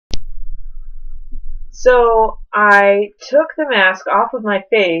So I took the mask off of my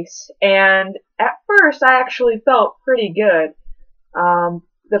face, and at first I actually felt pretty good.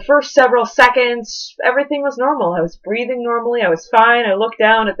 The first several seconds, everything was normal. I was breathing normally. I was fine. I looked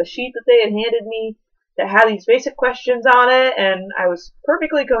down at the sheet that they had handed me that had these basic questions on it, and I was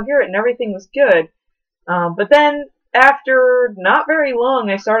perfectly coherent and everything was good. But then, after not very long,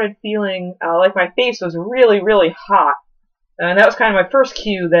 I started feeling like my face was really, really hot. And that was kind of my first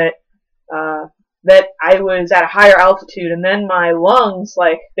cue that I was at a higher altitude, and then my lungs,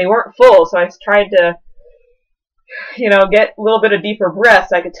 like, they weren't full, so I tried to, get a little bit of deeper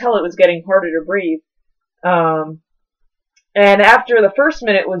breaths. I could tell it was getting harder to breathe. And after the first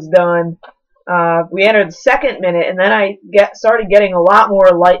minute was done, we entered the second minute, and then I started getting a lot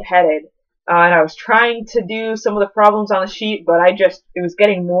more lightheaded. And I was trying to do some of the problems on the sheet, but it was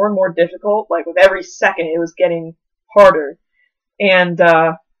getting more and more difficult. Like, with every second, it was getting harder. And,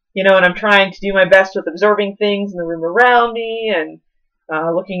 and I'm trying to do my best with observing things in the room around me, and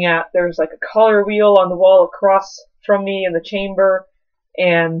looking at, there's like a color wheel on the wall across from me in the chamber,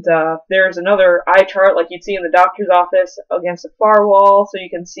 and there's another eye chart like you'd see in the doctor's office against the far wall, so you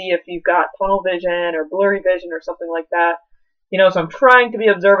can see if you've got tunnel vision or blurry vision or something like that. So I'm trying to be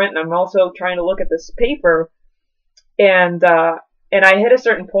observant, and I'm also trying to look at this paper, and I hit a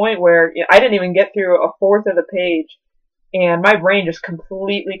certain point where I didn't even get through a fourth of the page, and my brain just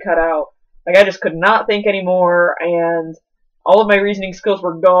completely cut out. Like, I just could not think anymore, and all of my reasoning skills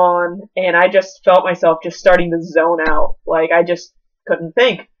were gone, and I just felt myself just starting to zone out. Like, I just couldn't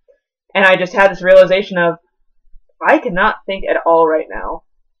think. And I just had this realization of, I cannot think at all right now.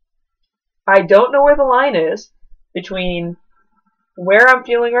 I don't know where the line is between where I'm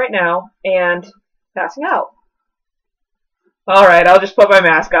feeling right now and passing out. Alright, I'll just put my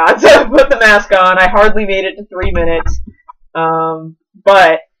mask on. So I put the mask on. I hardly made it to 3 minutes.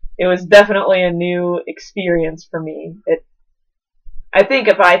 But it was definitely a new experience for me. I think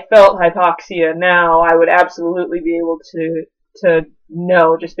if I felt hypoxia now, I would absolutely be able to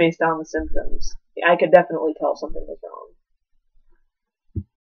know just based on the symptoms. I could definitely tell something was wrong.